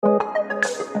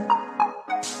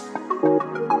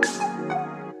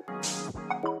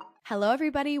Hello,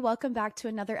 everybody. Welcome back to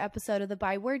another episode of the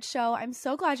By Word Show. I'm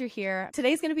so glad you're here.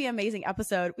 Today's going to be an amazing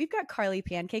episode. We've got Carly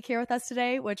Pancake here with us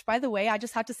today, which, by the way, I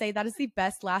just have to say that is the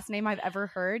best last name I've ever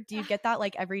heard. Do you get that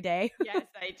like every day? Yes,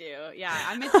 I do. Yeah,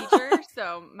 I'm a teacher,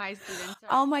 so my students are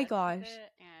Oh my obsessed with gosh.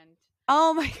 it, and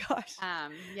Oh my gosh.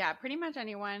 yeah, pretty much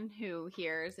anyone who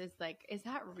hears is like, is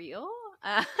that real?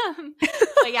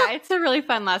 But yeah, it's a really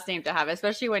fun last name to have,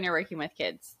 especially when you're working with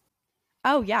kids.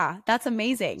 Oh, yeah. That's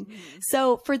amazing.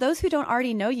 So for those who don't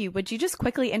already know you, would you just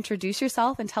quickly introduce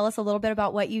yourself and tell us a little bit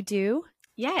about what you do?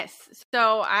 Yes.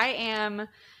 So I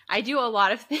do a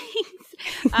lot of things.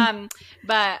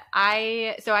 But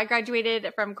I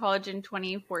graduated from college in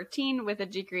 2014 with a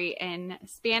degree in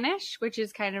Spanish, which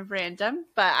is kind of random,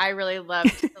 but I really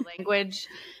loved the language,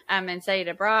 and studied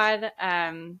abroad.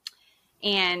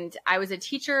 And I was a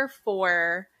teacher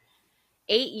for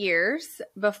 8 years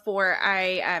before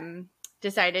I,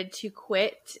 decided to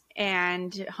quit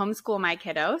and homeschool my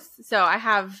kiddos. So I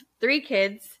have 3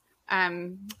 kids.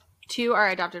 2 are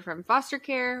adopted from foster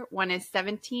care. 1 is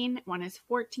 17, 1 is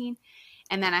 14.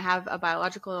 And then I have a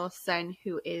biological son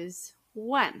who is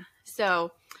 1.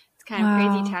 So it's kind of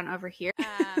crazy town over here.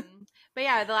 But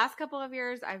yeah, the last couple of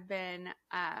years I've been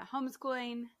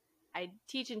homeschooling. I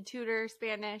teach and tutor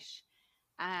Spanish.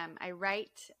 I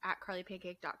write at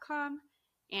carlypancake.com.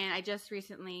 And I just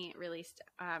recently released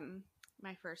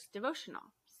my first devotional,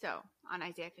 so on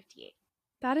Isaiah 58.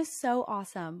 That is so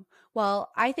awesome.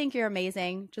 Well, I think you're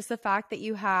amazing. Just the fact that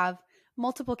you have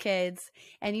multiple kids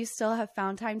and you still have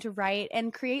found time to write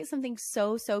and create something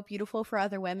so, so beautiful for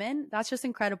other women. That's just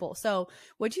incredible. So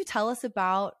would you tell us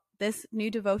about this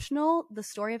new devotional, the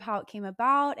story of how it came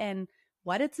about and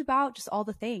what it's about, just all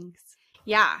the things?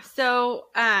 Yeah. So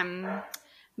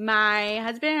my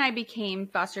husband and I became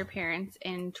foster parents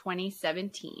in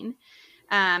 2017.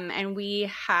 And we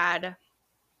had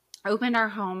opened our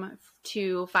home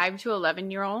to 5 to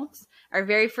 11-year-olds. Our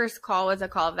very first call was a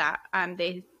call that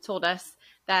they told us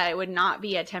that it would not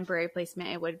be a temporary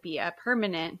placement. It would be a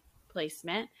permanent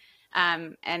placement,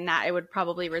 and that it would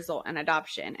probably result in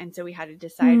adoption. And so we had to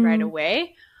decide right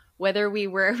away whether we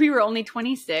were only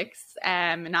 26,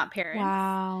 not parents.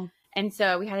 Wow. And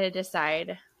so we had to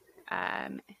decide,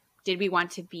 did we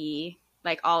want to be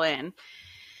like all in?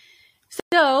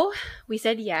 So we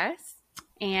said yes,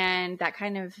 and that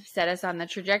kind of set us on the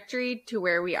trajectory to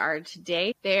where we are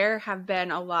today. There have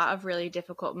been a lot of really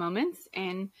difficult moments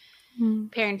in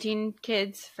parenting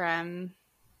kids from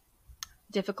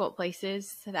difficult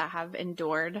places that have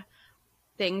endured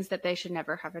things that they should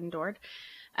never have endured.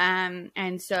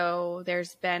 And so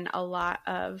there's been a lot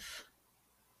of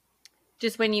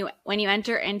just when you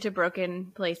enter into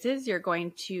broken places, you're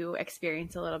going to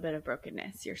experience a little bit of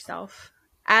brokenness yourself.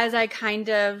 As I kind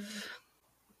of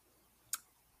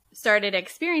started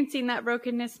experiencing that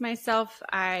brokenness myself,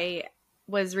 I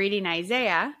was reading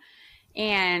Isaiah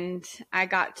and I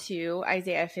got to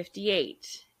Isaiah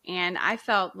 58. And I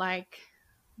felt like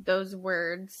those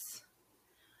words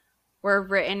were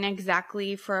written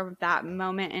exactly for that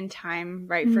moment in time,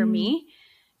 right for me,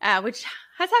 which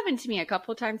has happened to me a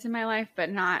couple times in my life,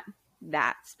 but not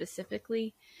that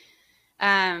specifically.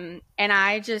 And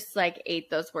I just like ate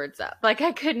those words up. Like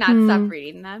I could not stop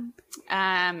reading them.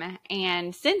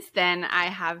 And since then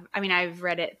I've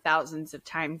read it thousands of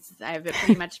times. I have it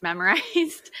pretty much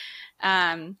memorized.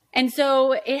 And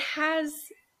so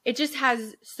it just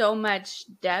has so much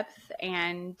depth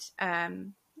and,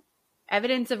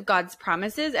 evidence of God's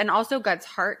promises and also God's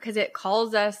heart. 'Cause it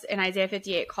calls us in Isaiah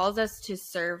 58, it calls us to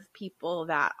serve people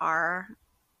that are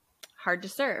hard to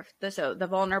serve. So the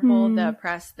vulnerable, the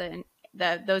oppressed,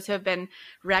 those who have been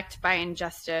wrecked by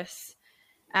injustice.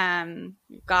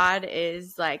 God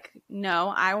is like,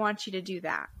 no, I want you to do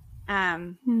that.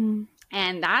 And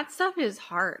that stuff is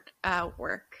hard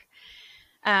work.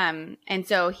 And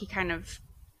so he kind of,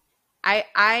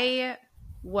 I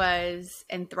was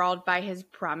enthralled by his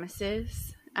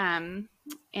promises in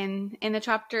the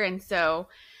chapter. And so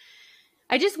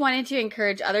I just wanted to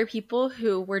encourage other people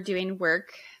who were doing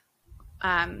work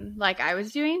like I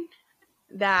was doing,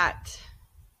 that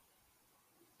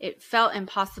it felt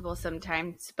impossible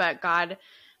sometimes, but God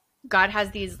has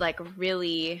these like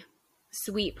really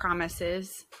sweet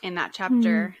promises in that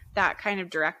chapter that kind of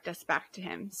direct us back to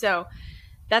him. So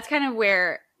that's kind of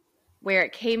where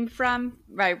it came from,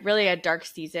 right? Really a dark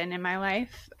season in my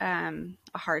life, a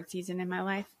hard season in my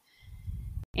life.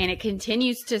 And it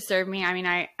continues to serve me. I mean,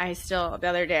 I still, the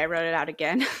other day I wrote it out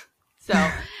again. So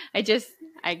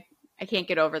I can't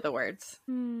get over the words.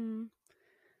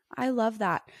 I love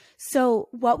that. So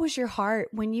what was your heart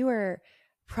when you were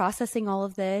processing all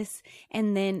of this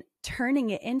and then turning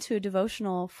it into a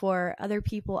devotional for other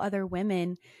people, other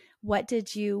women, what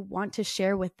did you want to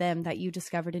share with them that you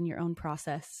discovered in your own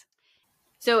process?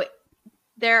 So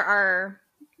there are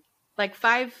like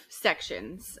 5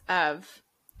 sections of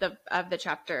the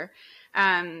chapter.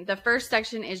 The first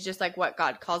section is just like what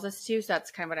God calls us to. So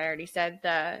that's kind of what I already said.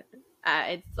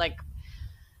 It's like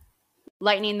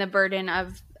lightening the burden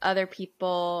of other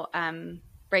people,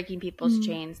 breaking people's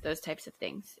chains, those types of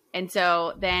things. And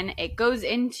so then it goes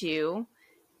into,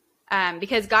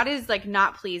 because God is like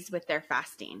not pleased with their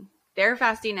fasting. They're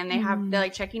fasting and they're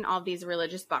like checking all these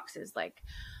religious boxes. Like,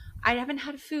 I haven't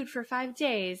had food for 5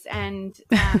 days. And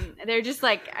they're just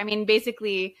like, I mean,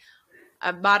 basically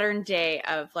a modern day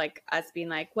of like us being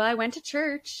like, well, I went to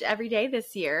church every day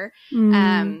this year.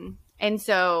 And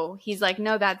so he's like,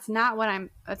 no, that's not what I'm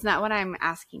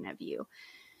asking of you.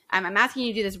 I'm asking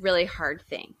you to do this really hard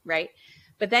thing. Right.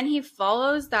 But then he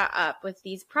follows that up with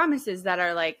these promises that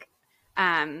are like,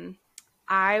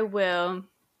 I will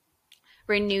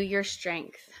renew your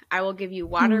strength. I will give you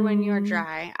water when you're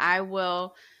dry. I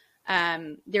will,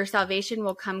 your salvation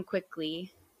will come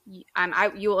quickly.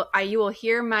 You will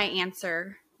hear my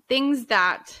answer. Things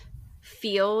that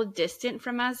feel distant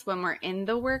from us when we're in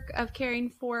the work of caring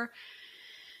for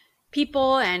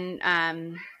people.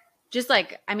 And just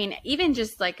like, I mean, even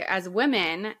just like as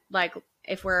women, like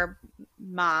if we're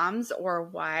moms or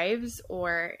wives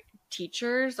or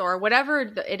teachers or whatever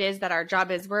it is that our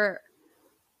job is,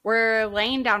 we're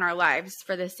laying down our lives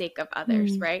for the sake of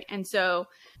others, right? And so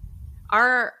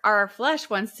our flesh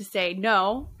wants to say,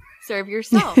 no, serve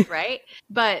yourself, right?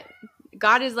 But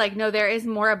God is like, no, there is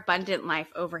more abundant life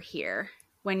over here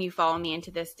when you follow me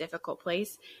into this difficult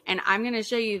place. And I'm going to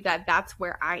show you that that's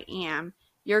where I am.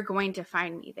 You're going to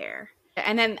find me there.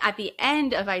 And then at the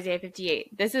end of Isaiah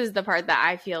 58, this is the part that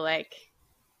I feel like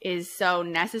is so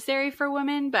necessary for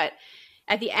women. But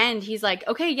at the end, he's like,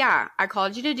 okay, yeah, I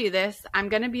called you to do this. I'm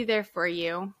going to be there for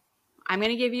you. I'm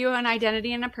going to give you an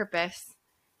identity and a purpose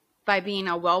by being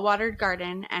a well-watered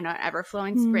garden and an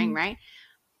ever-flowing spring, right?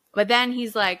 But then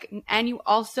he's like, and you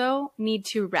also need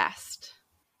to rest.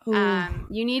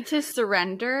 You need to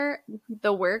surrender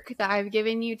the work that I've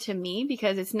given you to me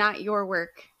because it's not your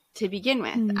work to begin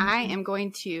with. I am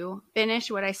going to finish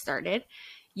what I started.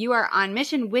 You are on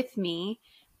mission with me,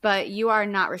 but you are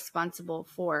not responsible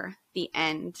for the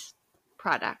end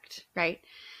product, right?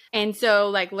 And so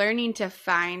like learning to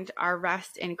find our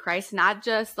rest in Christ, not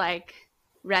just like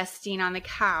resting on the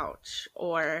couch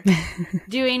or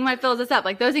doing what fills us up.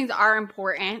 Like those things are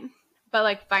important, but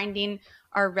like finding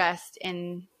our rest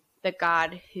in the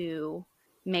God who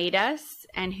made us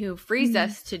and who frees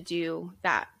us to do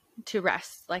that, to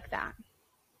rest like that.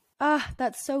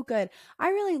 That's so good. I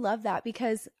really love that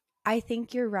because I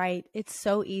think you're right. It's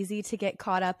so easy to get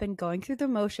caught up in going through the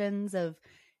motions of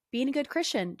being a good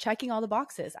Christian, checking all the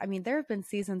boxes. I mean, there have been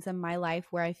seasons in my life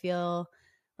where I feel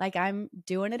like I'm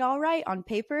doing it all right on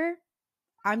paper.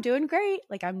 I'm doing great.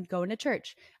 Like I'm going to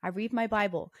church. I read my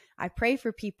Bible. I pray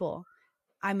for people.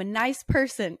 I'm a nice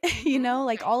person, you know,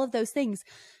 like all of those things.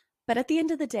 But at the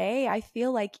end of the day, I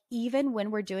feel like even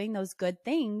when we're doing those good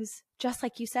things, just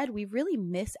like you said, we really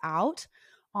miss out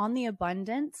on the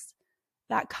abundance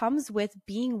that comes with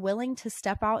being willing to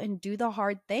step out and do the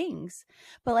hard things.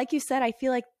 But like you said, I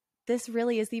feel like this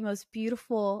really is the most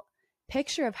beautiful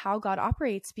picture of how God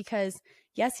operates because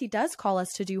yes, he does call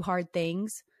us to do hard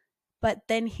things, but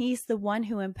then he's the one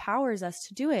who empowers us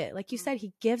to do it. Like you said,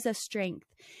 he gives us strength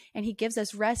and he gives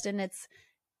us rest. And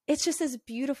it's just this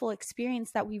beautiful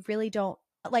experience that we really don't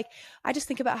like. I just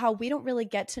think about how we don't really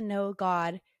get to know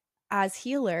God as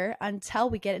healer until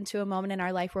we get into a moment in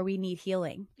our life where we need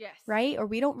healing. Yes. Right? Or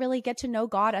we don't really get to know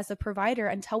God as a provider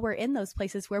until we're in those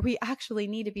places where we actually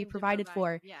need to be provided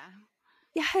for. Yeah.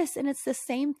 Yes. And it's the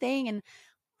same thing. And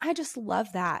I just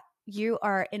love that you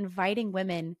are inviting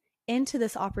women into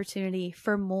this opportunity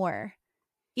for more,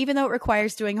 even though it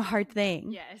requires doing a hard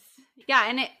thing. Yes. Yeah.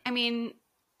 And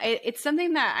it's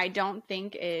something that I don't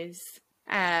think is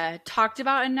talked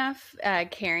about enough,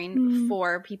 caring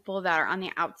for people that are on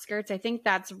the outskirts. I think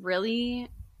that's really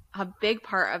a big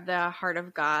part of the heart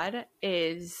of God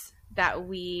is that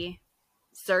we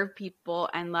serve people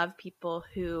and love people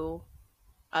who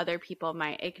other people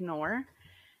might ignore.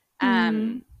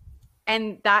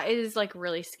 And that is like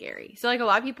really scary. So like a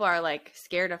lot of people are like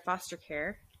scared of foster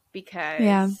care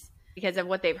because of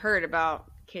what they've heard about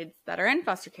kids that are in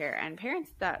foster care and parents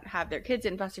that have their kids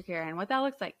in foster care and what that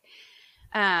looks like.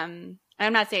 And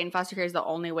I'm not saying foster care is the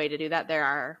only way to do that. There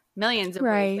are millions of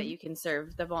ways that you can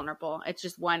serve the vulnerable. It's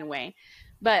just one way.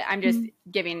 But I'm just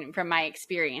giving from my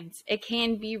experience. It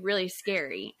can be really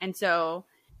scary. And so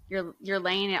you're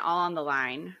laying it all on the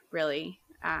line, really.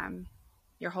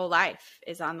 Your whole life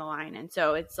is on the line. And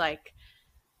so it's like,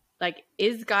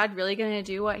 is God really going to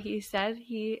do what he said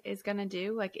he is going to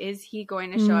do? Like, is he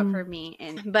going to show up for me?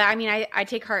 But I mean, I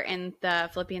take heart in the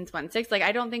Philippians 1:6. Like,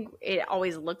 I don't think it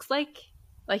always looks like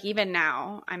even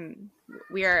now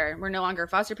we're no longer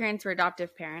foster parents, we're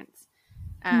adoptive parents.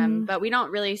 But we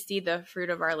don't really see the fruit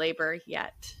of our labor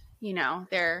yet. You know,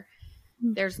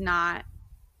 there's not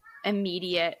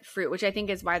immediate fruit, which I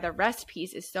think is why the rest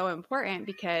piece is so important,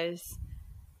 because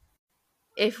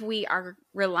if we are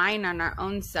relying on our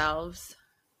own selves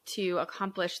to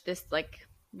accomplish this like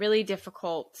really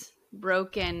difficult,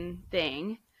 broken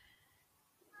thing,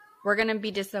 we're going to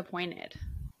be disappointed.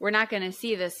 We're not going to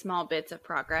see the small bits of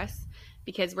progress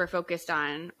because we're focused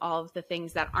on all of the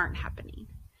things that aren't happening.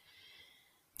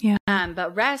 Yeah.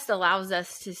 But rest allows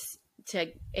us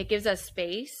it gives us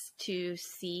space to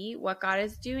see what God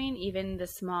is doing, even the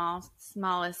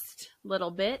smallest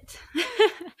little bit,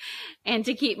 and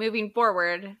to keep moving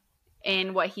forward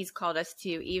in what he's called us to,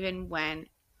 even when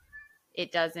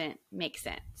it doesn't make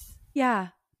sense. Yeah,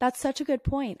 that's such a good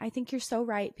point. I think you're so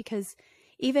right, because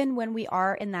even when we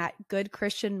are in that good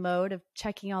Christian mode of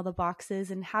checking all the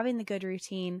boxes and having the good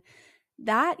routine,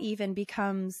 that even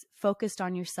becomes focused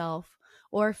on yourself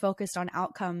or focused on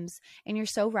outcomes. And you're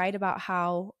so right about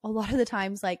how a lot of the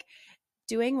times, like,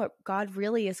 doing what God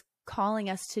really is calling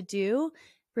us to do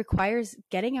requires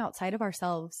getting outside of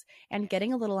ourselves and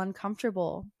getting a little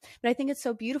uncomfortable. But I think it's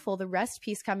so beautiful, the rest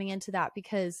piece coming into that,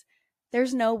 because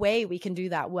there's no way we can do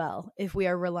that well if we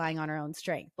are relying on our own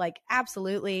strength. Like,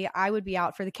 absolutely, I would be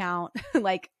out for the count,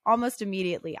 like almost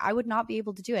immediately. I would not be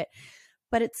able to do it.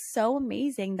 But it's so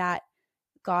amazing that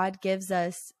God gives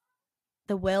us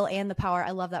the will and the power.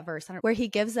 I love that verse where he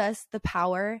gives us the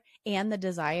power and the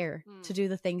desire to do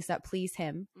the things that please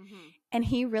him. And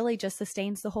he really just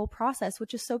sustains the whole process,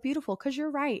 which is so beautiful, because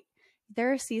you're right.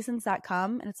 There are seasons that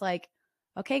come and it's like,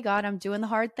 okay, God, I'm doing the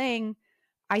hard thing.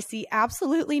 I see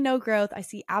absolutely no growth. I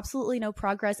see absolutely no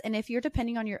progress. And if you're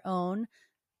depending on your own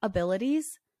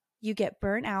abilities, you get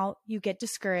burnt out, you get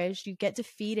discouraged, you get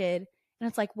defeated. And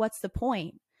it's like, what's the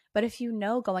point? But if you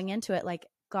know going into it, like,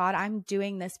 God, I'm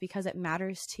doing this because it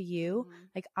matters to you.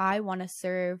 Like, I want to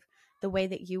serve the way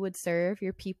that you would serve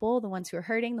your people, the ones who are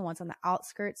hurting, the ones on the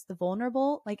outskirts, the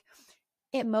vulnerable. Like,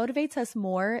 it motivates us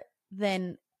more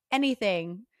than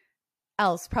anything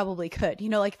else probably could. You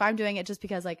know, like, if I'm doing it just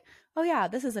because, like, oh yeah,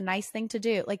 this is a nice thing to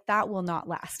do, like, that will not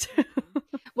last.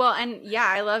 Well, and yeah,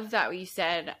 I love that you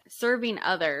said serving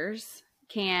others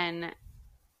can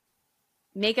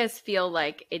make us feel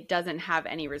like it doesn't have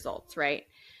any results, right?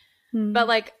 But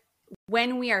like,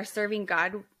 when we are serving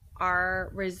God, our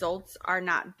results are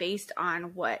not based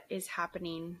on what is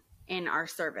happening in our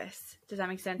service. Does that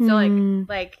make sense? So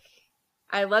like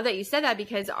I love that you said that,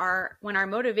 because when our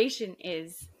motivation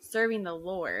is serving the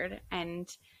Lord and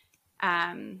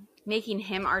making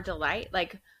him our delight,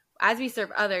 like, as we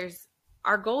serve others,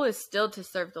 our goal is still to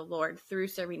serve the Lord through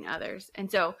serving others. And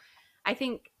so I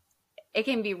think it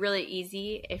can be really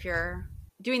easy, if you're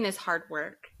doing this hard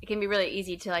work, it can be really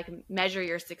easy to like measure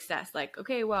your success. Like,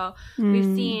 okay, well,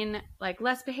 we've seen like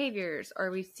less behaviors, or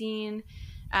we've seen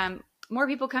more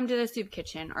people come to the soup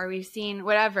kitchen, or we've seen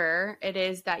whatever it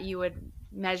is that you would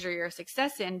measure your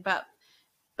success in. But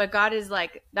God is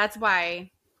like, that's why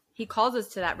he calls us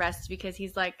to that rest, because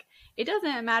he's like, it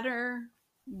doesn't matter.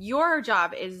 Your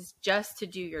job is just to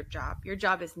do your job. Your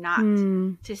job is not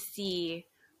to see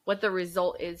what the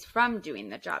result is from doing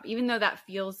the job. Even though that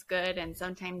feels good and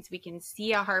sometimes we can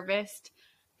see a harvest,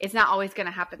 it's not always going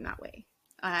to happen that way.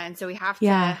 And so we have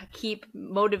to keep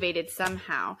motivated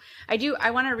somehow. I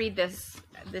want to read this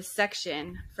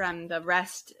section from the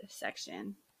rest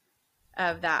section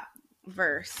of that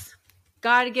verse.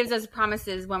 God gives us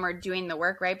promises when we're doing the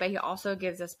work, right? But he also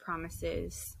gives us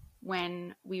promises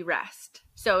when we rest.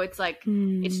 So it's like,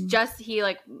 it's just, he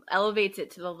like elevates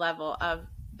it to the level of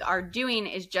our doing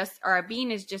is just, or our being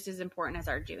is just as important as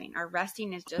our doing. Our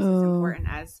resting is just as important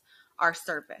as our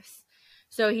service.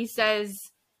 So he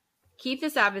says, keep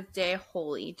the Sabbath day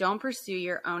holy. Don't pursue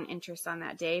your own interests on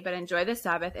that day, but enjoy the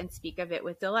Sabbath and speak of it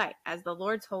with delight as the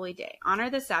Lord's holy day. Honor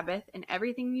the Sabbath in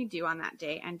everything you do on that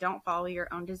day, and don't follow your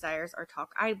own desires or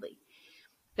talk idly.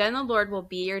 Then the Lord will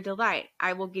be your delight.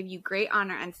 I will give you great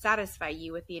honor and satisfy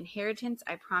you with the inheritance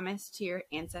I promised to your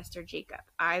ancestor Jacob.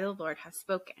 I, the Lord, have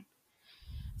spoken.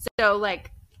 So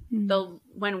like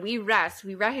when we rest,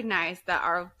 we recognize that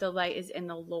our delight is in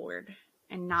the Lord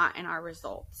and not in our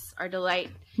results. Our delight,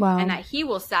 and that he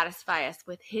will satisfy us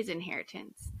with his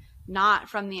inheritance, not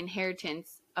from the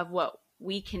inheritance of what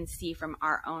we can see from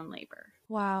our own labor.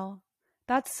 Wow.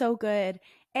 That's so good.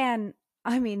 And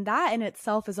I mean, that in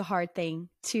itself is a hard thing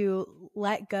to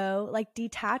let go, like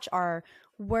detach our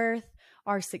worth,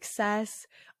 our success,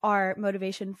 our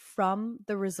motivation from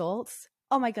the results.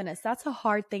 Oh my goodness, that's a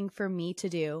hard thing for me to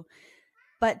do.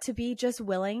 But to be just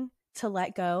willing to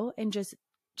let go and just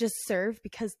serve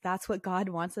because that's what God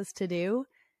wants us to do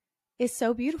is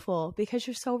so beautiful, because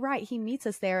you're so right. He meets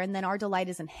us there, and then our delight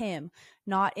is in him,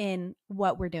 not in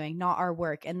what we're doing, not our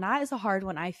work. And that is a hard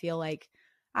one, I feel like,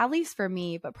 at least for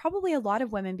me, but probably a lot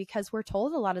of women, because we're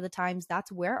told a lot of the times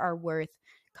that's where our worth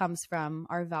comes from,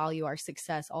 our value, our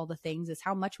success, all the things, is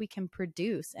how much we can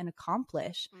produce and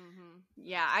accomplish.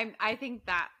 Yeah, I think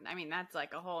that, I mean, that's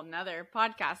like a whole nother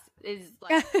podcast, is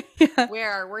like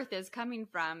where our worth is coming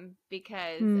from,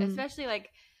 because especially like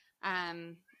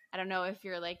I don't know if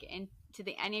you're like into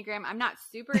the Enneagram. I'm not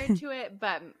super into it,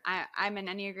 but I'm an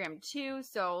Enneagram 2.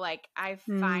 So like I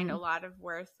find a lot of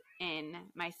worth in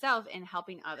myself in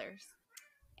helping others.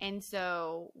 And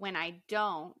so when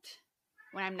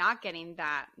I'm not getting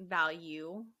that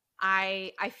value,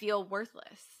 I feel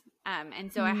worthless.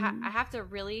 And so I have to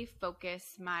really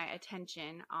focus my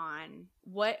attention on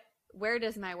where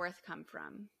does my worth come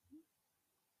from?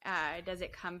 Does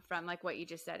it come from, like what you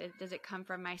just said? Does it come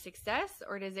from my success,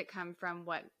 or does it come from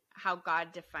how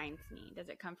God defines me? Does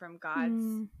it come from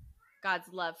God's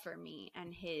love for me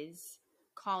and his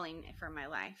calling for my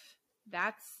life?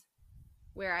 That's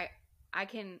where I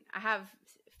have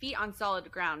feet on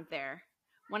solid ground there.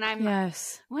 When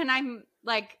I'm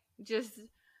like just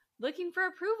looking for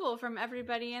approval from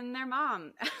everybody and their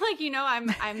mom, like,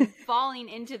 I'm falling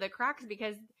into the cracks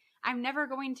because I'm never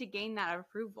going to gain that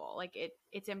approval. Like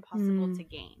it's impossible to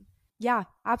gain. Yeah,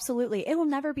 absolutely. It will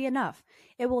never be enough.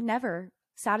 It will never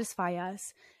satisfy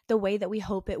us the way that we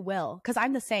hope it will. Because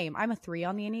I'm the same. I'm a 3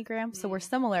 on the Enneagram, so we're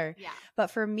similar. Yeah.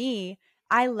 But for me,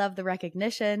 I love the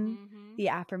recognition, the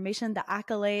affirmation, the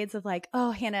accolades of like,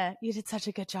 oh, Hannah, you did such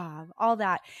a good job, all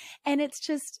that. And it's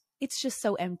just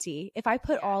so empty. If I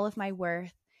put all of my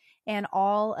worth and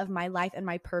all of my life and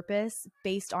my purpose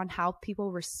based on how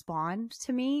people respond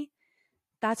to me,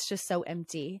 that's just so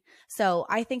empty. So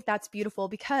I think that's beautiful,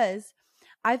 because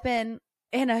I've been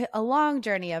in a long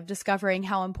journey of discovering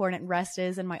how important rest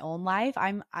is in my own life.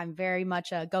 I'm very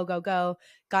much a go,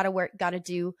 gotta work, gotta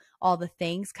do all the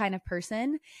things kind of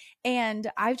person.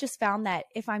 And I've just found that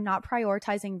if I'm not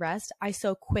prioritizing rest, I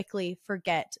so quickly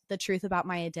forget the truth about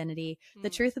my identity, the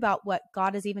truth about what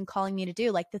God is even calling me to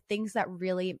do, like the things that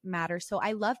really matter. So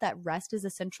I love that rest is a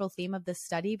central theme of this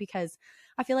study, because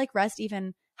I feel like rest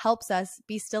even helps us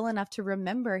be still enough to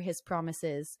remember his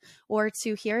promises or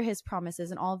to hear his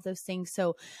promises and all of those things.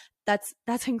 So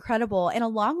that's incredible. And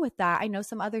along with that, I know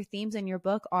some other themes in your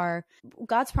book are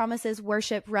God's promises,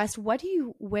 worship, rest. What do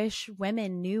you wish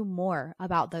women knew more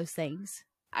about those things?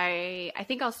 I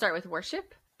think I'll start with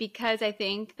worship, because I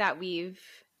think that we've,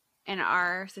 in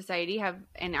our society,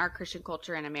 in our Christian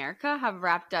culture in America, have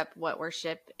wrapped up what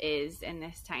worship is in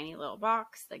this tiny little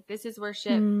box. Like, this is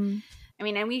worship. I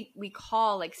mean, and we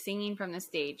call, like, singing from the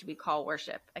stage, we call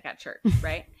worship, like at church,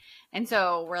 right? And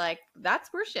so we're like,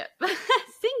 that's worship,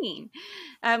 singing,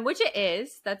 which it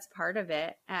is. That's part of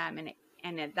it, and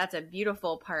that's a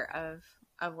beautiful part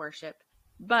of worship.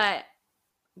 But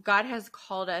God has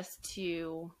called us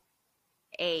to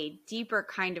a deeper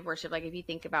kind of worship. Like if you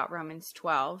think about Romans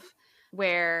 12,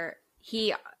 where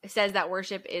he says that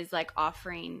worship is like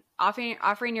offering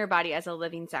your body as a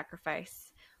living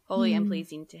sacrifice, holy and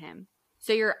pleasing to him.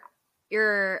 So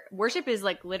your worship is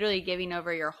like literally giving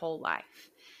over your whole life.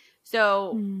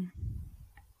 So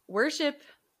worship,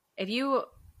 if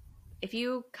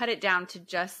you cut it down to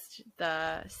just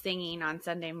the singing on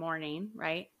Sunday morning,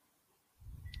 right?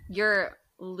 You're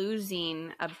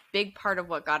losing a big part of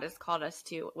what God has called us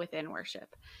to within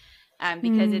worship.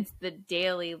 Because it's the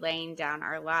daily laying down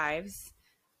our lives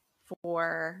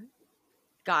for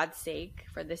God's sake,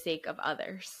 for the sake of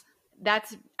others.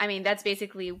 That's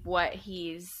basically what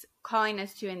he's calling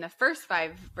us to in the first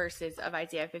 5 verses of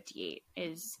Isaiah 58,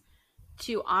 is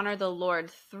to honor the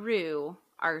Lord through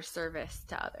our service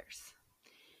to others.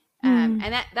 And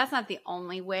that's not the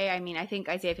only way. I mean, I think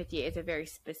Isaiah 58 is a very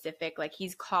specific, like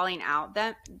he's calling out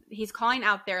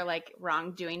their like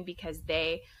wrongdoing, because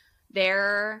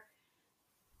they're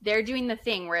doing the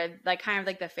thing where, like, kind of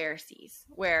like the Pharisees,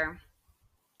 where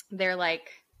they're like,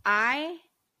 I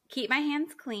keep my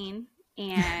hands clean,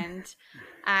 and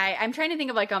I'm trying to think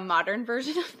of like a modern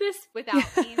version of this without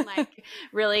being like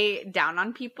really down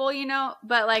on people,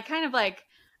 but like kind of like,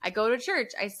 I go to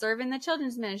church, I serve in the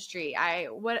children's ministry, I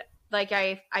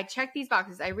check these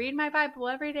boxes, I read my Bible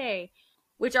every day,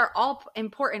 which are all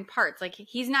important parts. Like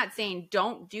he's not saying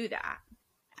don't do that.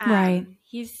 Right.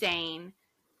 He's saying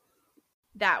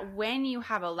that when you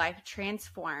have a life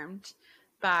transformed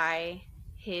by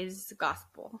his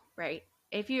gospel, right?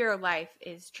 If your life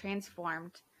is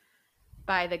transformed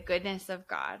by the goodness of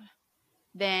God,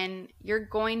 then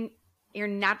it's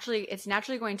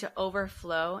naturally going to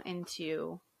overflow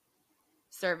into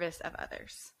service of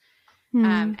others,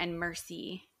 and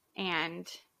mercy,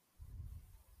 and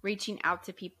reaching out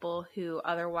to people who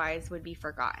otherwise would be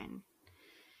forgotten.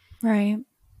 Right.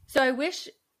 So I wish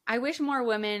more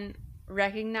women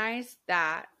recognize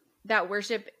that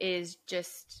worship is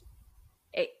just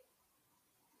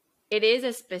it is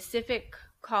a specific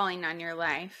calling on your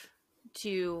life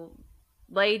to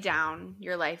lay down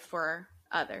your life for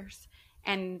others.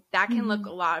 And that can look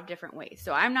a lot of different ways.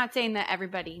 So I'm not saying that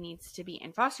everybody needs to be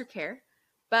in foster care,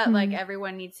 but like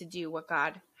everyone needs to do what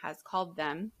God has called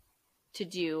them to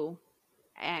do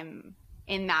in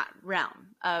that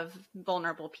realm of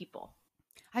vulnerable people.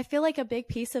 I feel like a big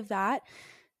piece of that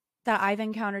I've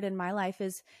encountered in my life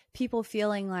is people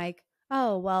feeling like,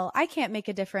 oh, well, I can't make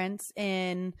a difference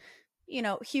in,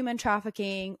 human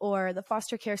trafficking or the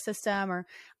foster care system, or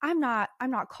I'm not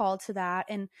called to that.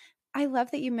 And I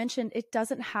love that you mentioned it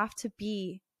doesn't have to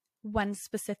be one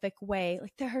specific way.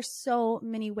 Like there are so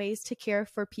many ways to care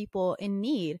for people in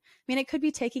need. I mean, it could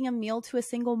be taking a meal to a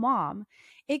single mom.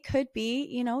 It could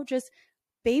be, just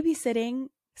babysitting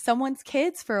someone's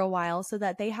kids for a while so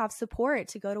that they have support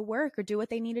to go to work or do what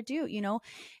they need to do.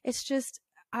 It's just,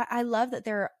 I love that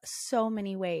there are so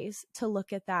many ways to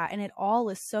look at that, and it all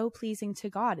is so pleasing to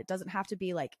God. It doesn't have to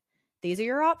be like, these are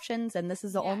your options and this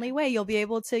is the only way you'll be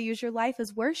able to use your life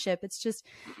as worship. It's just,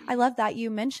 I love that you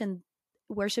mentioned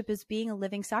worship as being a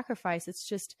living sacrifice. It's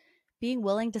just being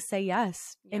willing to say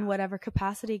yes in whatever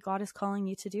capacity God is calling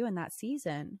you to do in that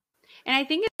season. And I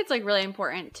think it's like really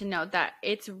important to note that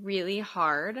it's really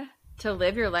hard to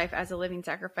live your life as a living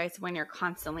sacrifice when you're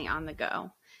constantly on the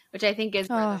go, which I think is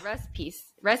where the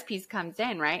rest piece comes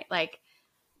in, right? Like,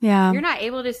 you're not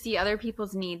able to see other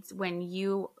people's needs when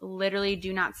you literally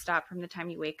do not stop from the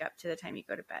time you wake up to the time you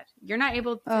go to bed. You're not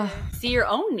able to see your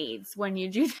own needs when you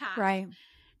do that. Right.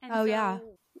 And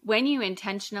when you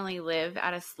intentionally live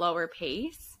at a slower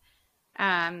pace,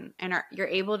 you're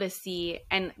able to see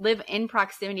and live in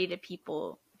proximity to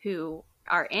people who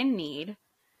are in need,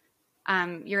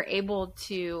 you're able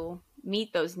to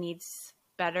meet those needs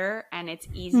better, and it's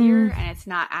easier, and it's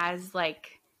not as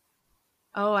like,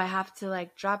 oh, I have to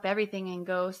like drop everything and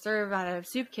go serve at a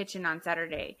soup kitchen on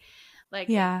Saturday. Like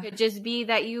it could just be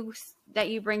that you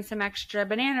bring some extra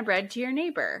banana bread to your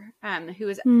neighbor who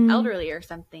is elderly or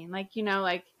something. Like,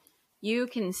 like you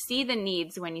can see the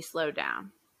needs when you slow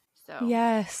down. So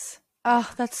yes. Oh,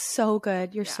 that's so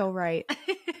good. You're so right.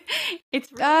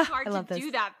 It's really hard to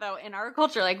do that though in our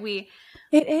culture. Like we're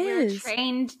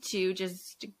trained to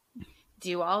just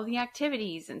do all the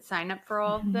activities and sign up for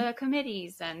all the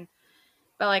committees,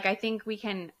 but like I think we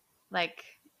can like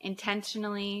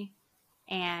intentionally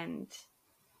and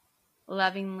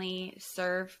lovingly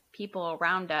serve people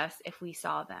around us if we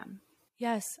saw them.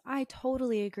 Yes, I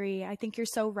totally agree. I think you're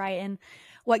so right. And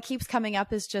what keeps coming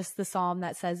up is just the psalm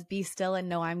that says, be still and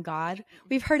know I'm God.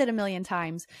 We've heard it a million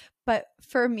times. But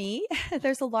for me,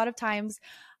 there's a lot of times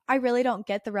I really don't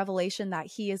get the revelation that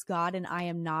he is God and I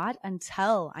am not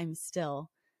until I'm still.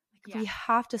 Like we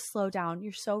have to slow down.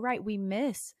 You're so right. We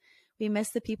miss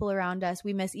the people around us.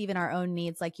 We miss even our own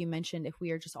needs, like you mentioned, if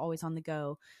we are just always on the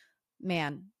go.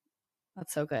 Man,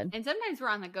 that's so good. And sometimes we're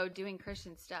on the go doing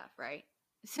Christian stuff, right?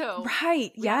 So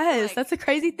right, yes, that's a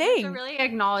crazy thing. To really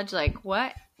acknowledge, like,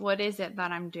 what is it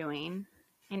that I'm doing,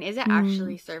 and is it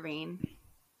actually serving?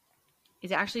 Is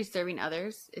it actually serving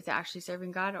others? Is it actually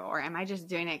serving God, or am I just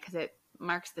doing it because it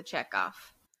marks the check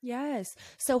off? Yes.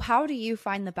 So how do you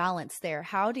find the balance there?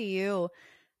 How do you,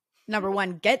 number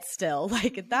one, get still?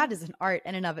 Like that is an art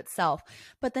in and of itself.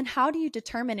 But then how do you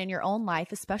determine in your own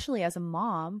life, especially as a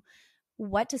mom,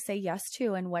 what to say yes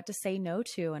to and what to say no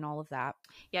to and all of that?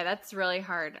 Yeah, that's really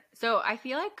hard. So I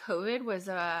feel like COVID was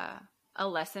a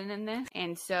lesson in this.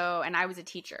 And I was a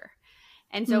teacher.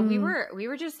 And so we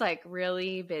were just like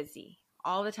really busy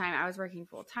all the time. I was working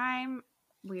full time.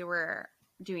 We were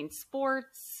doing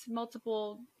sports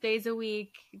multiple days a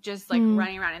week, just like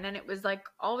running around. And then it was like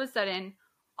all of a sudden,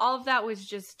 all of that was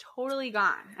just totally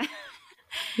gone.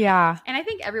 Yeah. And I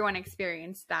think everyone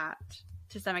experienced that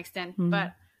to some extent,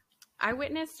 but I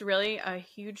witnessed really a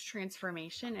huge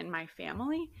transformation in my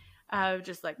family of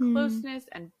just like closeness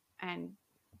and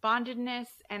bondedness.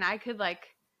 And I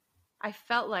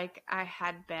felt like I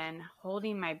had been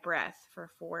holding my breath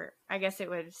for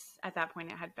at that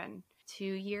point, it had been 2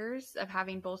 years of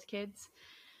having both kids.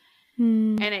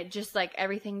 And it just like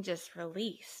everything just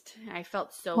released. I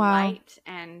felt so Wow. light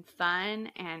and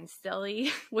fun and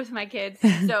silly with my kids.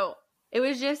 So it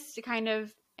was just kind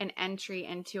of an entry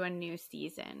into a new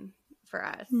season for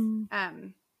us.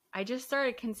 I just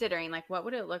started considering like, what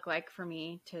would it look like for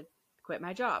me to quit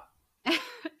my job?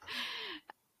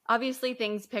 Obviously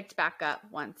things picked back up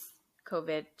once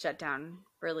COVID shutdown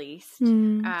released.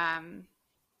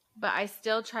 But I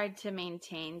still tried to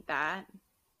maintain that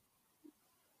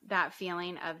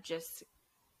feeling of just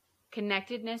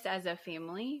connectedness as a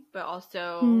family, but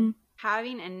also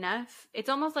having enough. It's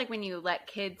almost like when you let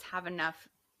kids have enough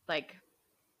like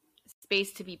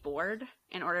space to be bored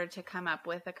in order to come up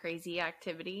with a crazy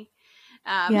activity.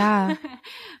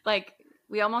 Like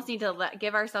we almost need to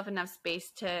give ourselves enough space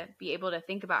to be able to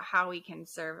think about how we can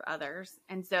serve others.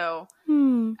 And so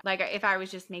like if I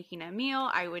was just making a meal,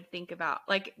 I would think about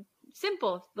like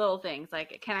simple little things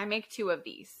like, can I make 2 of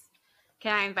these?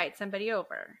 Can I invite somebody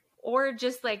over? Or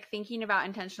just like thinking about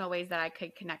intentional ways that I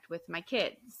could connect with my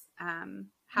kids.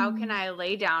 How can I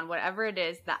lay down whatever it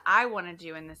is that I want to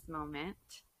do in this moment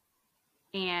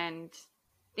and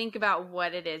think about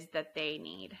what it is that they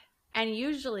need? And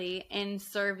usually in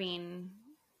serving,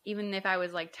 even if I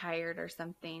was like tired or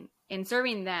something, in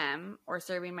serving them or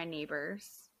serving my neighbors,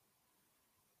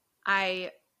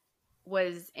 I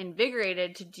was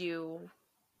invigorated to do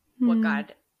what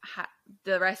God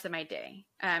the rest of my day.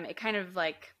 It kind of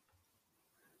like,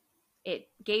 it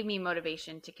gave me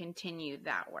motivation to continue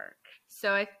that work.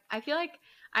 So I feel like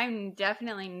I'm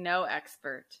definitely no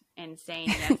expert in saying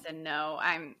yes and no.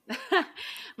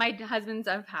 My husband's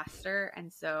a pastor.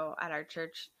 And so at our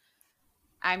church,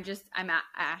 I'm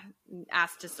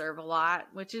asked to serve a lot,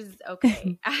 which is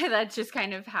okay. That's just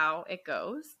kind of how it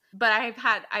goes. But I've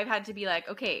had to be like,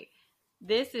 okay,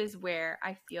 this is where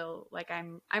I feel like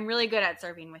I'm really good at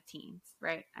serving with teens,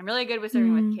 right? I'm really good with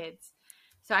serving with kids.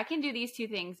 So I can do these 2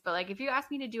 things, but like if you ask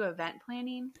me to do event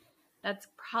planning, that's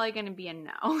probably going to be a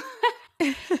no.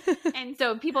 And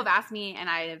so people have asked me and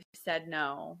I have said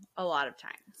no a lot of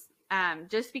times.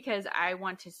 Just because I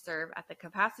want to serve at the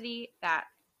capacity that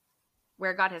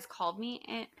where God has called me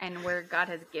in, and where God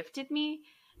has gifted me,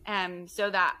 so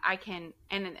that I can,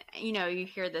 and you know, you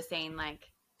hear the saying like,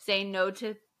 say no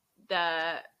to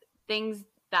the things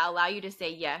that allow you to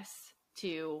say yes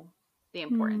to the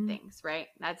important things, right?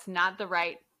 That's not the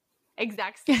right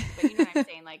exact same, but you know what I'm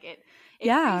saying? Like it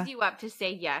frees you up to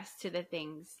say yes to the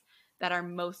things that are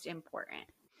most important.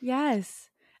 Yes,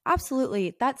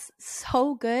 absolutely. That's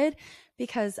so good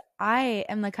because I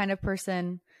am the kind of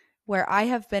person where I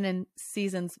have been in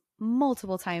seasons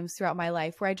multiple times throughout my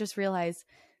life where I just realize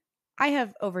I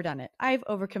have overdone it. I've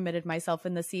overcommitted myself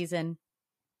in the season,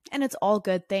 and it's all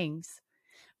good things.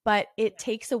 But it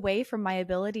takes away from my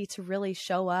ability to really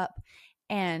show up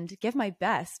and give my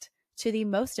best to the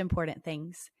most important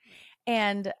things.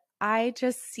 And I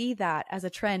just see that as a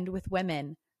trend with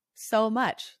women so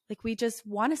much. Like we just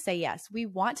want to say yes. We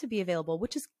want to be available,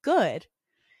 which is good.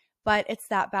 But it's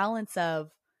that balance of,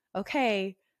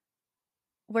 okay,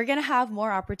 we're going to have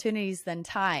more opportunities than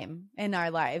time in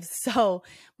our lives. So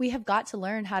we have got to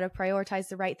learn how to prioritize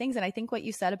the right things. And I think what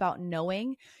you said about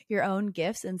knowing your own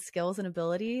gifts and skills and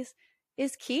abilities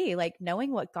is key. Like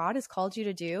knowing what God has called you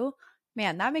to do,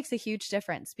 man, that makes a huge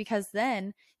difference because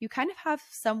then you kind of have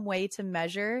some way to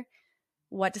measure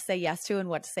what to say yes to and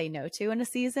what to say no to in a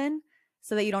season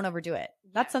so that you don't overdo it.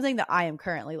 That's something that I am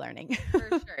currently learning. For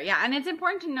sure. Yeah. And it's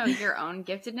important to know your own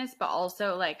giftedness, but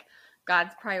also like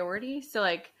God's priority. So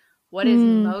like what is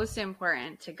most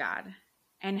important to God,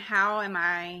 and how am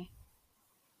I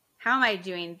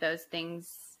doing those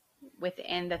things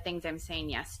within the things I'm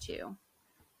saying yes to?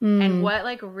 And what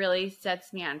like really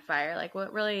sets me on fire, like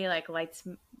what really like lights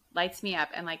me up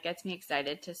and like gets me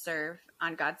excited to serve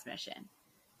on God's mission.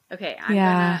 Okay,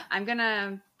 I'm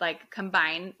gonna like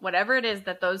combine whatever it is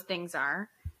that those things are.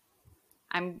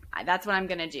 That's what I'm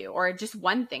gonna do, or just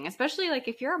one thing. Especially like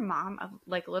if you're a mom of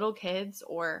like little kids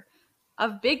or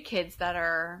of big kids that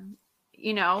are,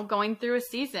 you know, going through a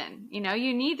season. You know,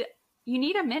 you need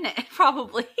a minute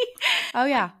probably. Oh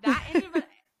yeah,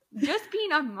 just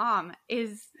being a mom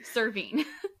is serving.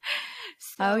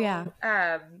 So, oh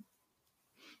yeah.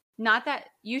 Not that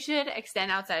you should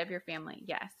extend outside of your family,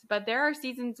 yes, but there are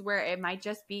seasons where it might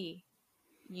just be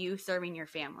you serving your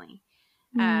family,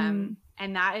 and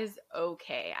that is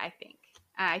okay.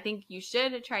 I think you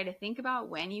should try to think about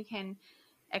when you can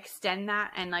extend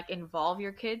that and like involve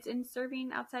your kids in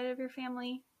serving outside of your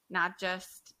family, not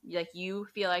just like you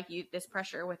feel like this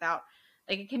pressure without,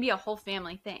 like it can be a whole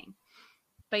family thing.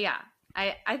 But yeah,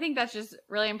 I think that's just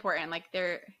really important. Like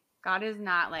God is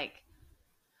not like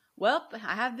well,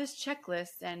 I have this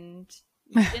checklist and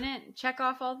you didn't check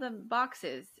off all the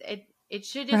boxes. It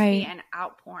should just be an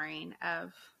outpouring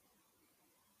of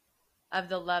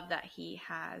the love that he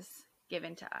has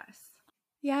given to us.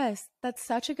 Yes, that's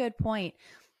such a good point.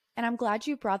 And I'm glad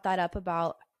you brought that up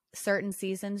about certain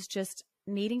seasons just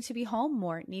needing to be home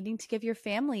more, needing to give your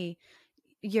family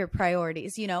your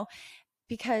priorities, you know,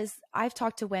 because I've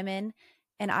talked to women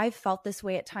and I've felt this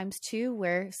way at times too,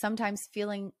 where sometimes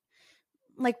feeling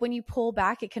like when you pull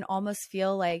back, it can almost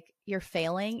feel like you're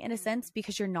failing in a sense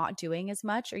because you're not doing as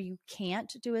much or you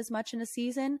can't do as much in a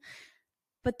season.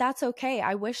 But that's okay.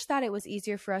 I wish that it was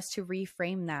easier for us to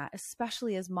reframe that,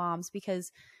 especially as moms,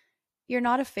 because you're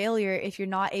not a failure if you're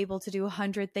not able to do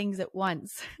 100 things at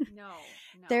once. No.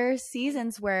 There are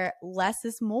seasons where less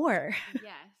is more.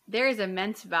 Yes. There is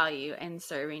immense value in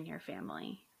serving your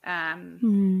family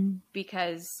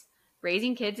because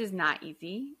raising kids is not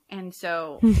easy. And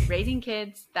so raising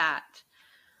kids that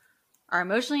are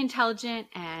emotionally intelligent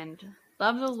and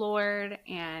love the Lord,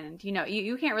 and, you know,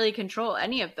 you can't really control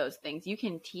any of those things. You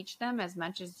can teach them as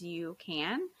much as you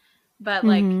can, but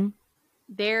like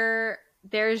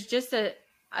there's just a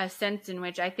sense in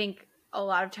which I think a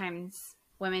lot of times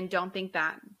women don't think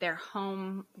that their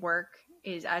home work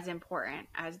is as important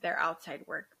as their outside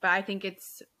work. But I think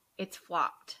it's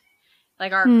flopped.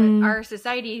 Like our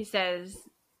society says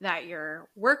that your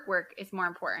work is more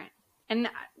important. And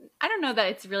I don't know that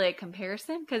it's really a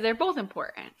comparison because they're both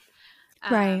important.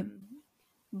 Right.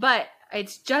 But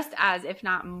it's just as, if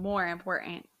not more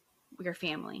important, your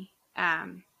family.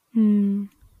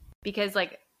 Because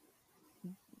like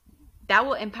that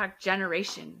will impact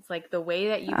generations. Like the way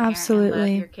that you parent and love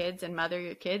your kids and mother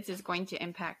your kids is going to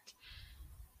impact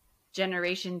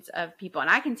generations of people. And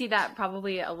I can see that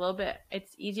probably a little bit.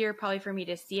 It's easier probably for me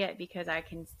to see it because I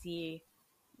can see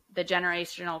the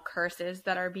generational curses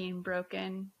that are being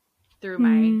broken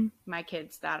through my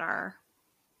kids that are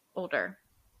older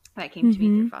that came to me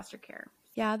through foster care.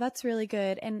 Yeah, that's really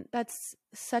good. And that's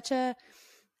such a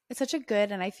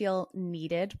good and I feel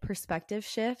needed perspective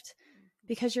shift,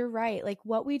 because you're right. Like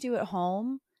what we do at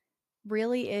home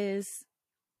really is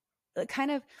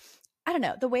kind of, I don't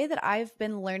know, the way that I've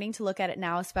been learning to look at it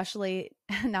now, especially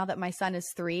now that my son is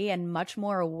 3 and much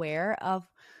more aware of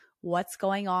what's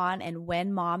going on and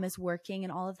when mom is working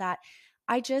and all of that.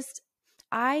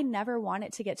 I never want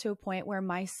it to get to a point where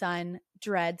my son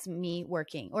dreads me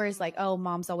working or is like, oh,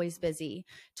 mom's always busy,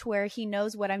 to where he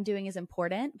knows what I'm doing is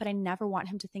important, but I never want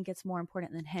him to think it's more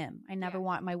important than him. I never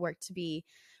want my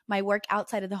work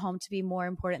outside of the home to be more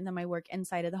important than my work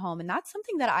inside of the home. And that's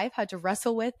something that I've had to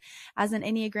wrestle with as an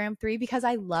Enneagram 3 because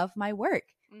I love my work.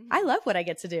 I love what I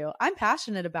get to do. I'm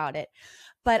passionate about it.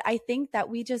 But I think that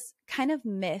we just kind of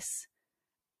miss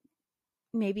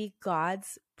maybe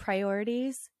God's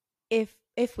priorities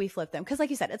if we flip them. Because like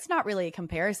you said, it's not really a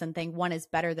comparison thing. One is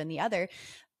better than the other,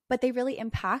 but they really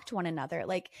impact one another.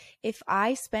 Like if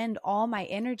I spend all my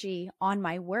energy on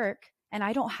my work and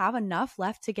I don't have enough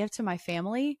left to give to my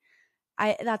family,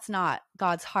 that's not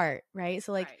God's heart, right?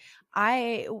 So like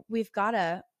we've got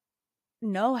to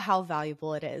know how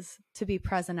valuable it is to be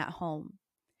present at home,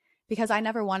 because I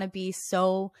never want to be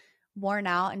so worn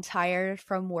out and tired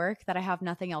from work that I have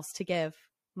nothing else to give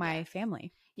my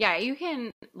family. Yeah, you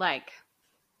can like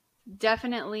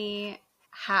definitely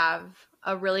have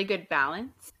a really good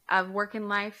balance of work and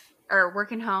life or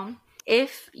work and home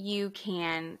if you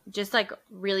can just like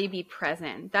really be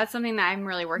present. That's something that I'm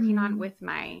really working on with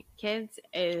my kids,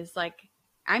 is like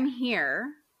I'm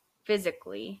here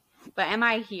physically, but am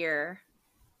I here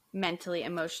mentally,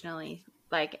 emotionally?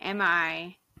 Like am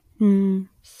I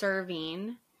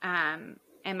serving? Am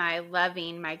I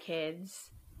loving my kids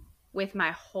with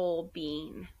my whole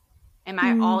being? Am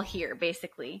I all here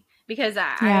basically? Because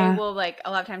I will like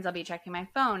a lot of times I'll be checking my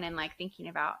phone and like thinking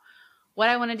about what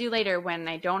I want to do later when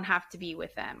I don't have to be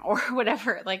with them or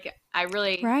whatever. Like I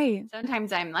really,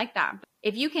 sometimes I'm like that. But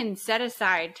if you can set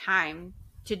aside time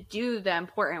to do the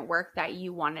important work that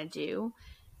you want to do,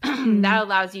 that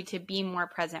allows you to be more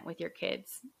present with your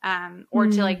kids, or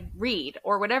to like read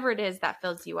or whatever it is that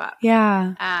fills you up.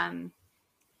 Yeah.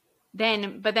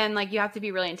 Then like you have to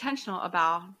be really intentional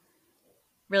about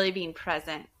really being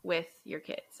present with your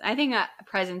kids. I think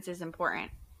presence is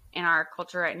important in our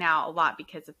culture right now a lot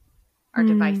because of our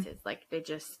devices. Like they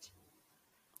just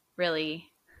really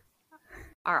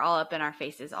are all up in our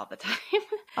faces all the time.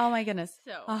 Oh my goodness.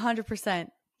 100%.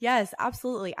 Yes,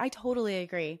 absolutely. I totally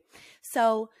agree.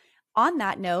 So on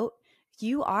that note,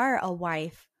 you are a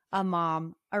wife, a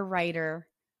mom, a writer,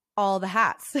 all the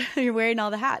hats. You're wearing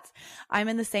all the hats. I'm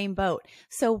in the same boat.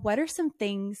 So what are some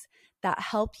things that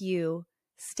help you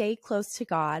stay close to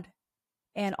God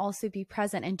and also be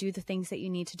present and do the things that you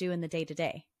need to do in the day to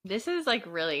day? This is like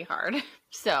really hard.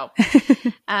 So,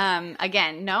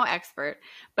 again, no expert,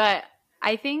 but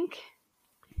I think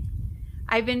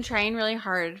I've been trying really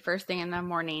hard first thing in the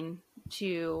morning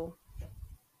to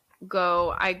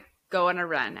I go on a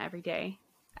run every day.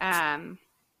 And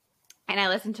I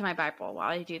listen to my Bible while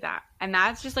I do that. And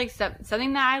that's just like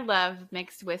something that I love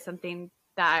mixed with something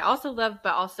that I also love,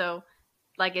 but also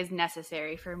like is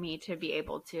necessary for me to be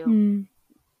able to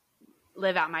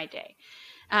live out my day.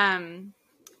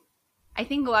 I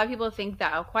think a lot of people think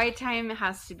that a quiet time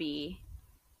has to be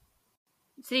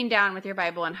sitting down with your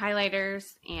Bible and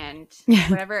highlighters and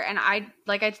whatever. And I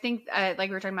think like we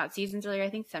were talking about seasons earlier, I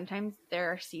think sometimes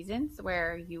there are seasons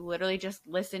where you literally just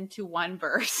listen to one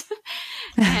verse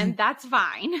and that's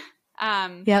fine.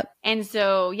 Yep. And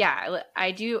so, yeah,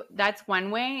 I do. That's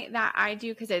one way that I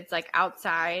do, because it's like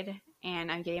outside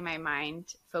and I'm getting my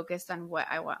mind focused on what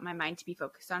I want my mind to be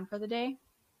focused on for the day.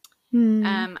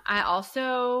 I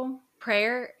also,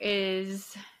 prayer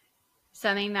is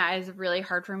something that is really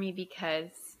hard for me because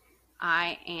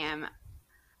I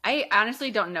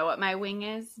honestly don't know what my wing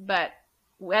is, but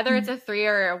whether it's a 3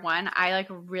 or a 1, I like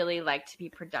really like to be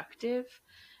productive.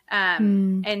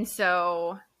 And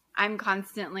so I'm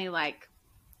constantly like,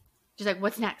 just like,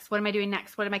 what's next? What am I doing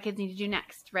next? What do my kids need to do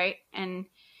next? Right. And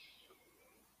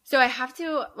so I have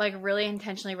to like really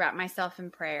intentionally wrap myself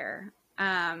in prayer.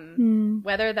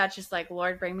 Whether that's just like,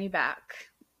 Lord, bring me back.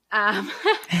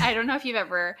 I don't know if you've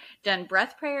ever done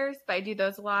breath prayers, but I do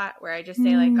those a lot, where I just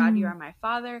say like, God, you are my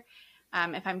Father.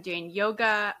 If I'm doing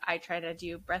yoga, I try to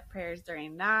do breath prayers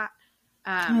during that.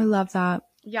 I love that.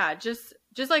 Yeah. Just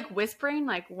like whispering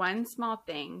like one small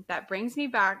thing that brings me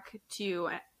back to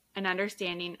an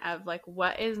understanding of like,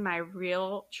 what is my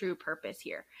real true purpose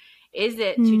here? Is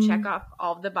it to check off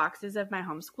all of the boxes of my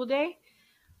homeschool day?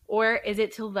 Or is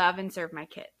it to love and serve my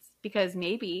kids? Because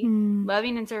maybe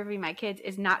loving and serving my kids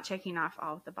is not checking off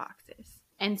all of the boxes.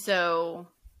 And so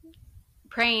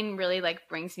praying really like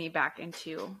brings me back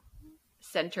into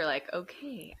center, like,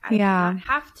 okay, I don't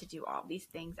have to do all these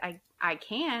things. I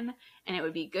can, and it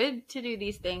would be good to do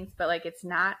these things, but like, it's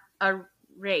not a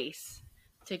race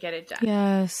to get it done.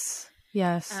 Yes.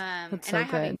 That's so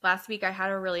good. Last week I had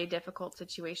a really difficult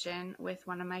situation with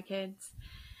one of my kids,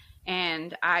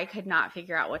 and I could not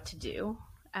figure out what to do.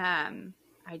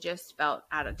 I just felt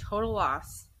at a total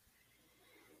loss.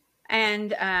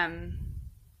 And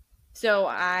so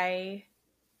I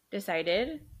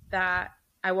decided that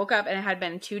I woke up, and it had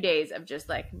been 2 days of just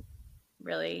like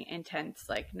really intense,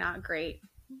 like not great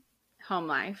home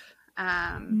life.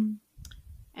 And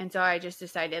so I just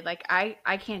decided like,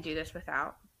 I can't do this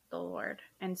without the Lord.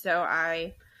 And so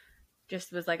I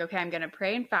just was like, okay, I'm going to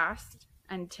pray and fast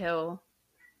until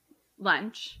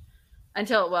lunch,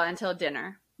 until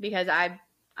dinner, because I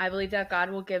believe that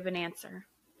God will give an answer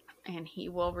and he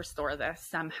will restore this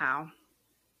somehow.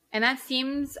 And that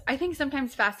seems, I think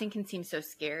sometimes fasting can seem so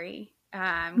scary,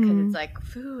 because it's like,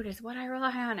 food is what I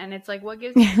rely on. And it's like, what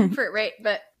gives me comfort, right?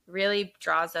 But really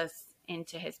draws us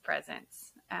into his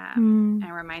presence, and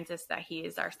reminds us that he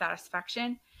is our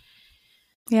satisfaction.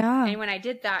 Yeah. And when I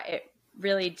did that, it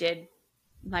really did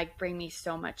like bring me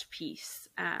so much peace.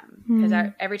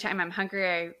 Because every time I'm hungry,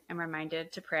 I am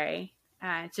reminded to pray.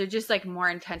 So just like more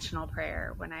intentional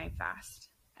prayer when I fast.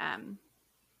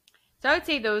 So I would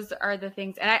say those are the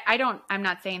things. And I'm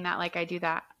not saying that like I do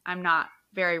that. I'm not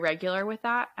very regular with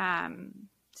that.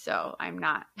 So I'm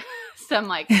not some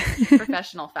like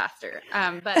professional faster.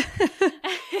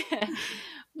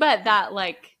 But that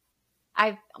like,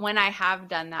 when I have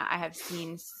done that, I have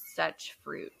seen such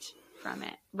fruit from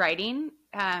it. Writing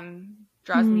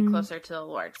draws me closer to the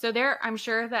Lord. So I'm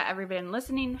sure that everybody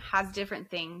listening has different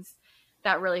things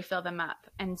that really fill them up.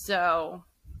 And so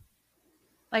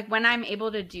like when I'm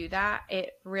able to do that,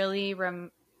 it really,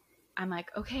 I'm like,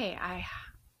 okay,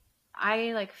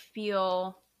 I like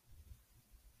feel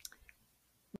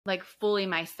like fully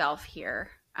myself here.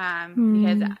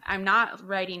 Because I'm not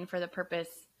writing for the purpose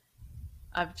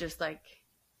of just like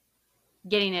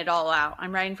getting it all out.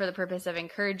 I'm writing for the purpose of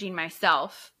encouraging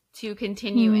myself to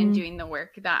continue in doing the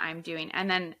work that I'm doing, and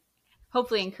then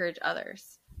hopefully encourage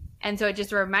others. And so it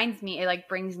just reminds me, it like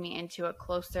brings me into a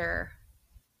closer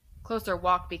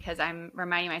walk, because I'm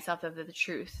reminding myself of the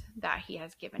truth that he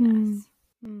has given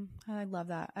us. I love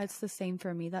that. It's the same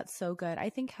for me. That's so good. I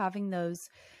think having those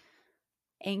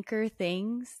anchor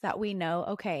things that we know,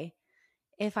 okay,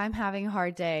 if I'm having a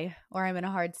hard day or I'm in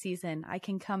a hard season, I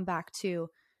can come back to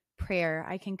prayer.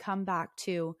 I can come back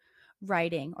to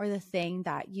writing, or the thing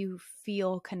that you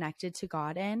feel connected to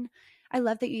God in. I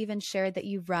love that you even shared that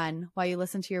you run while you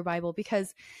listen to your Bible,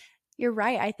 because you're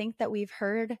right. I think that we've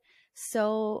heard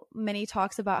so many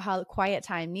talks about how quiet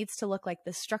time needs to look like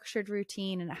this structured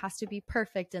routine, and it has to be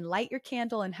perfect, and light your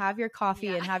candle and have your coffee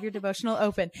and have your devotional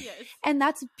open. Yes. And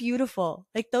that's beautiful.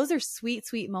 Like those are sweet,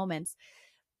 sweet moments.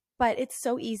 But it's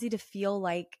so easy to feel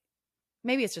like,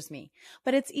 maybe it's just me,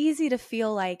 but it's easy to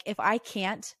feel like if I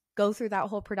can't go through that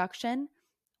whole production,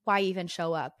 why even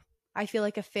show up? I feel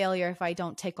like a failure if I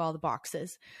don't tick all the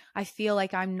boxes. I feel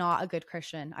like I'm not a good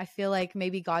Christian. I feel like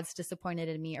maybe God's disappointed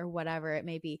in me or whatever it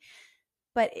may be.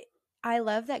 But I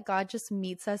love that God just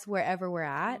meets us wherever we're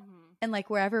at, and like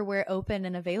wherever we're open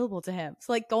and available to him.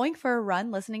 So like going for a run,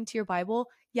 listening to your Bible.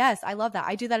 Yes, I love that.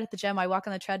 I do that at the gym. I walk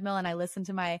on the treadmill and I listen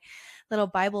to my little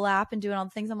Bible app and doing all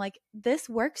the things. I'm like, this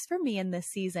works for me in this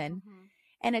season.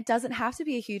 And it doesn't have to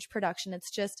be a huge production.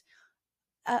 It's just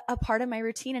a part of my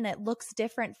routine, and it looks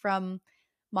different from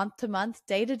month to month,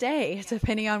 day to day,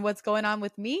 depending on what's going on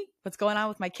with me, what's going on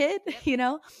with my kid, you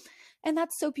know? And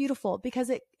that's so beautiful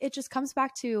because it just comes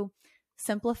back to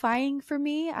simplifying for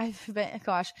me.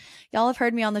 Y'all have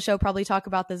heard me on the show probably talk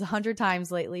about this 100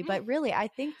 times lately, but really, I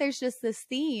think there's just this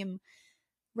theme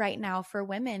right now for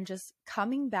women just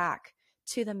coming back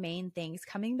to the main things,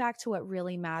 coming back to what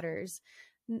really matters.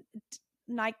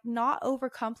 Like not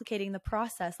overcomplicating the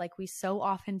process like we so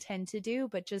often tend to do,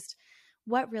 but just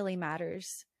what really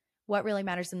matters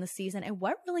in the season and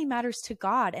what really matters to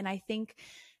God. And I think,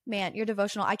 man, your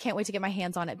devotional, I can't wait to get my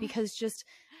hands on it, because just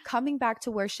coming back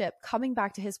to worship, coming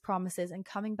back to his promises, and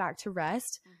coming back to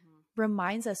rest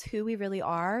reminds us who we really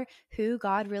are, who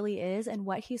God really is, and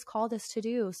what he's called us to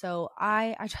do. So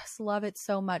I just love it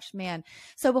so much, man.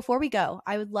 So before we go,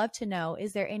 I would love to know,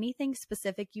 is there anything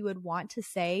specific you would want to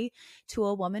say to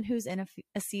a woman who's in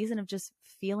a season of just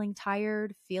feeling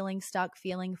tired, feeling stuck,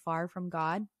 feeling far from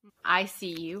God? I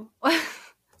see you.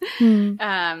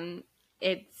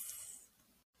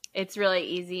 It's really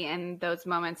easy in those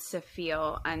moments to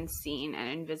feel unseen and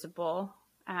invisible.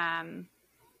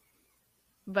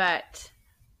 But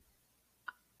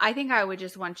I think I would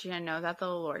just want you to know that the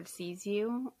Lord sees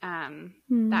you,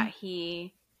 that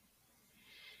he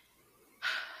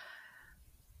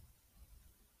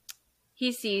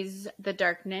sees the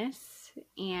darkness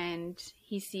and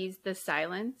he sees the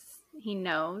silence. He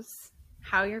knows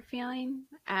how you're feeling,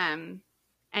 and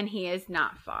he is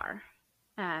not far.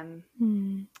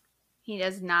 He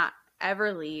does not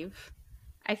ever leave.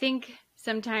 I think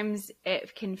sometimes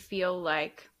it can feel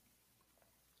like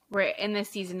we're in this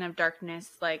season of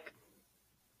darkness, like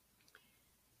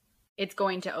it's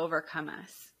going to overcome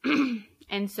us.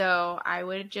 And so I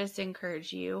would just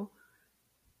encourage you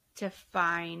to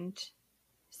find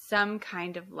some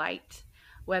kind of light,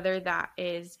 whether that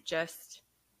is just,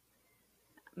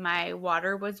 my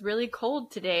water was really cold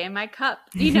today in my cup,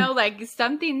 you know, like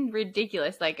something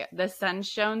ridiculous, like the sun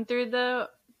shone through the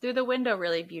window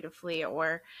really beautifully,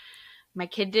 or my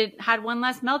kid had one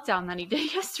less meltdown than he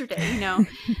did yesterday, you know.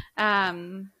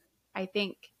 I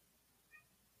think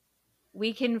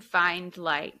we can find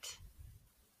light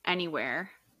anywhere.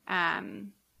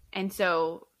 And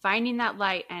so finding that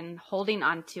light and holding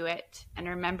on to it and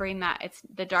remembering that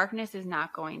the darkness is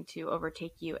not going to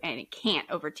overtake you, and it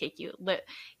can't overtake you.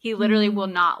 He literally will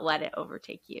not let it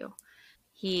overtake you.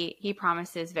 He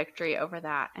promises victory over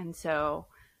that. And so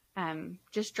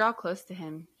just draw close to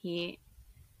him. He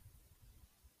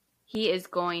is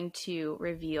going to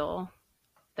reveal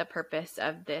the purpose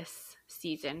of this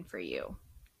season for you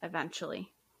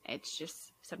eventually. It's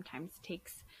just sometimes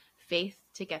takes faith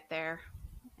to get there.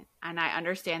 And I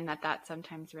understand that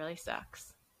sometimes really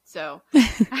sucks. So,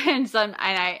 sometimes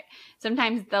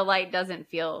the light doesn't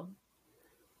feel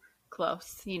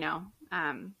close, you know.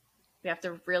 We have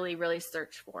to really, really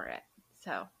search for it.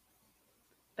 So,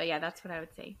 but yeah, that's what I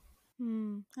would say.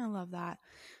 I love that.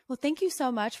 Well, thank you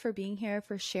so much for being here,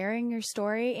 for sharing your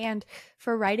story, and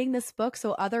for writing this book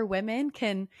so other women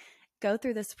can go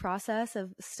through this process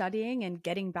of studying and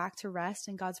getting back to rest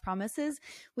and God's promises.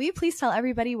 Will you please tell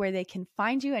everybody where they can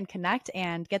find you and connect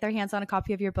and get their hands on a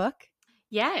copy of your book?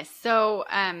 Yes. So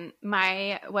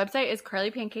my website is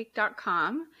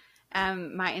carlypancake.com.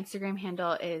 My Instagram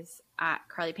handle is at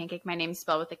carlypancake. My name is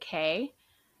spelled with a K.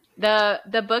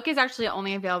 The book is actually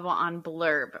only available on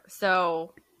Blurb.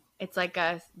 So it's like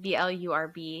a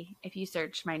BLURB. If you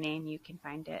search my name, you can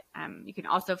find it. You can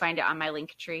also find it on my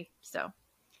Linktree. So.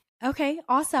 Okay,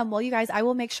 awesome. Well, you guys, I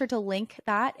will make sure to link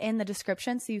that in the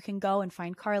description so you can go and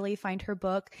find Carly, find her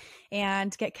book,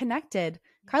 and get connected.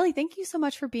 Carly, thank you so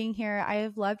much for being here. I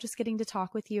have loved just getting to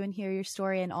talk with you and hear your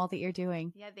story and all that you're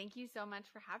doing. Yeah, thank you so much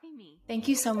for having me. Thank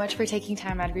you so much for taking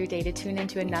time out of your day to tune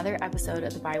into another episode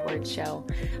of the By Words Show.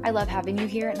 I love having you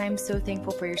here, and I'm so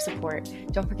thankful for your support.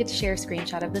 Don't forget to share a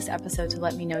screenshot of this episode to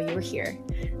let me know you were here.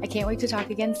 I can't wait to talk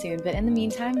again soon, but in the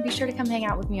meantime, be sure to come hang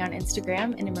out with me on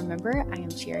Instagram, and remember, I am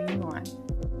cheering you on.